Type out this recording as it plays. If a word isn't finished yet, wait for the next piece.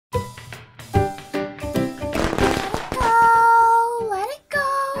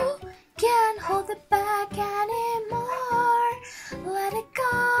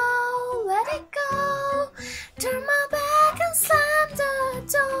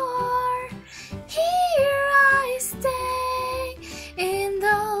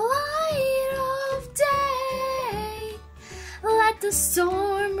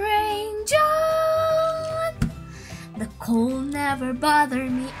never bother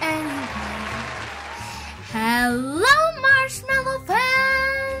me anyway. Hello Marshmallow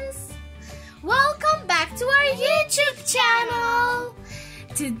fans! Welcome back to our YouTube channel!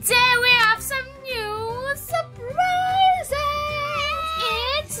 Today we have some new surprises!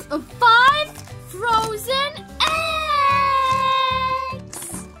 It's 5 frozen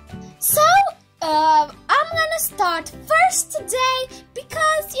eggs! So, I'm gonna start first today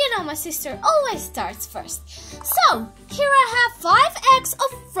because, you know, my sister always starts first. So, here I have 5 eggs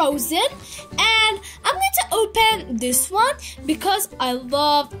of frozen and I'm going to open this one because I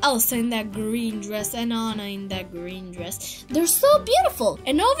love Elsa in that green dress and Anna in that green dress. They're so beautiful.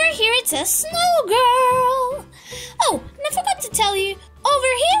 And over here it says Snow Girl. Oh, and I forgot to tell you,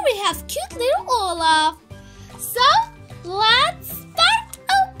 over here we have cute little Olaf. So, let's start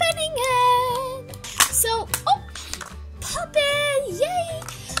opening it. So, oh, pop it, yay!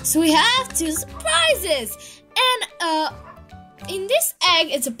 So we have 2 surprises. And in this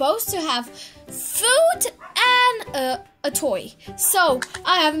egg, it's supposed to have food and a toy. So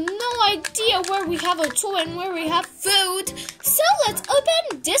I have no idea where we have a toy and where we have food. So let's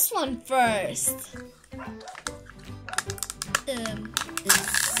open this one first.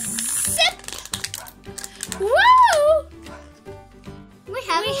 Zip! Woo! We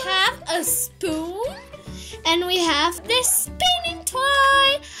have a spoon. And we have this spinning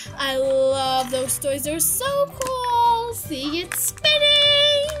toy. I love those toys. They're so cool. See it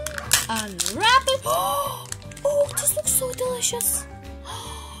spinning. Unwrap it. Oh, this looks so delicious.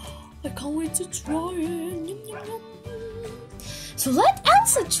 I can't wait to try it. Yum, yum, yum. So let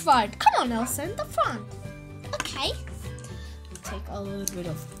Elsa try it. Come on, Elsa, in the front. Okay. Take a little bit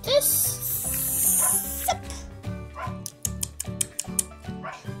of this. Sip.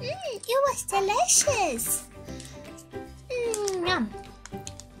 It was delicious. Yum.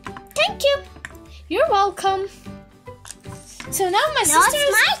 Thank you. You're welcome. So now my sister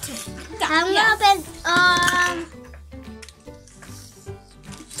is my turn. I'm gonna open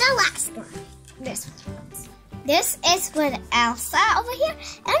the last one. This one. This is with Elsa over here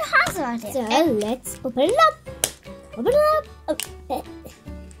and Hans over there. So let's open it up. Open it up.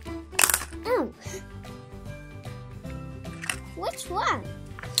 Oh. Which one?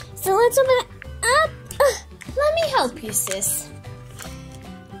 So let's open it up. Let me help you, sis.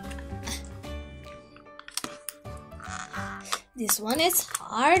 This one is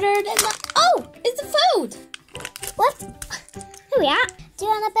harder than the... Oh, it's the food. What? Here we are. Do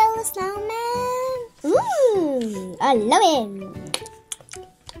you want to build a snowman? Ooh, I love it.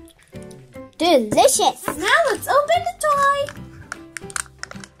 Delicious. Now let's open the toy.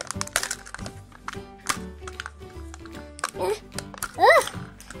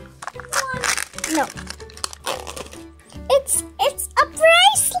 No. It's a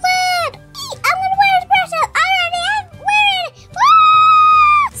bracelet. I'm gonna wear a bracelet. I already am wearing it.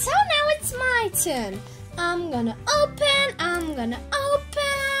 Ah! So now it's my turn. I'm gonna open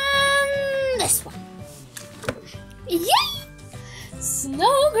this one. Yay!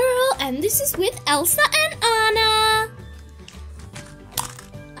 Snow Girl, and this is with Elsa and Anna.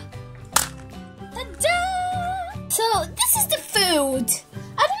 Ta-da! So this is the food.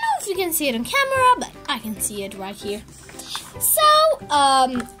 I don't know if you can see it on camera, but I can see it right here. So,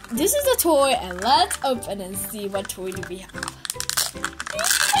 this is the toy, and let's open and see what toy do we have.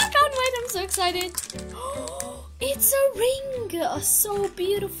 I can't wait, I'm so excited. It's a ring, so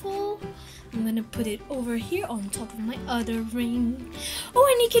beautiful. I'm gonna put it over here on top of my other ring. Oh,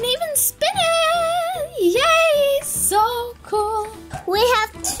 and you can even spin it! Yay, so cool. We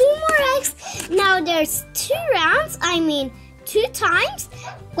have 2 more eggs. Now there's 2 rounds, 2 times.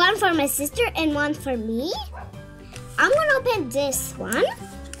 One for my sister and one for me. I'm gonna open this one.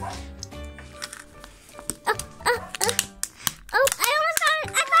 Oh, I almost got it.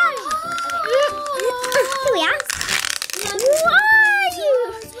 I got it. Here we are.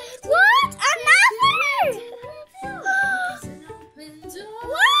 What? Another?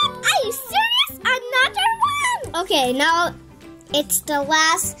 What? Are you serious? Another one? Okay, now it's the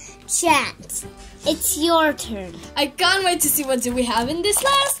last chance. It's your turn. I can't wait to see what do we have in this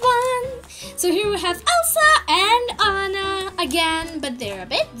last one. So here we have Elsa and Anna again, but they're a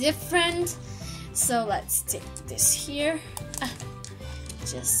bit different. So let's stick this here,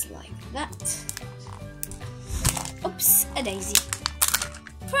 just like that. Oops, a daisy.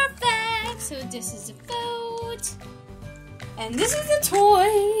 Perfect. So this is the food, and this is the toy.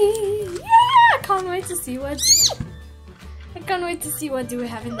 Yeah, I can't wait to see what. I can't wait to see what do we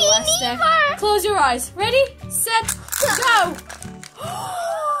have in the last deck. Close your eyes. Ready, set, go.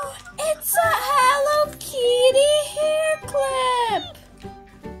 It's a Hello Kitty hair clip.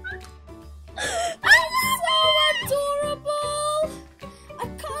 It's so adorable.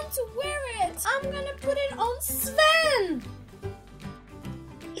 I'm gonna put it on Sven.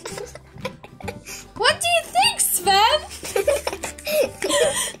 What do you think, Sven?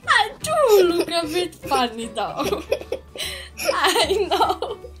 I do look a bit funny though. I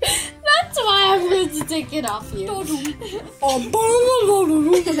know. That's why I'm going to take it off you.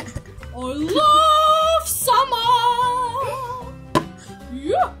 I love summer.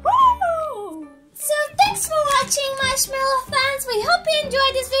 Yoo-hoo! So thanks for watching, Marshmallow fans. We hope you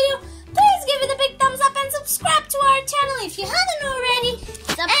enjoyed this video. Please give it a big thumbs up and subscribe to our channel if you haven't already.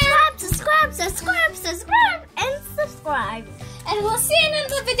 Subscribe. And we'll see you in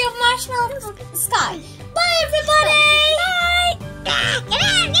another video of Marshmallow Sky. Bye, everybody!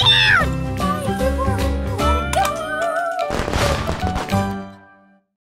 Bye!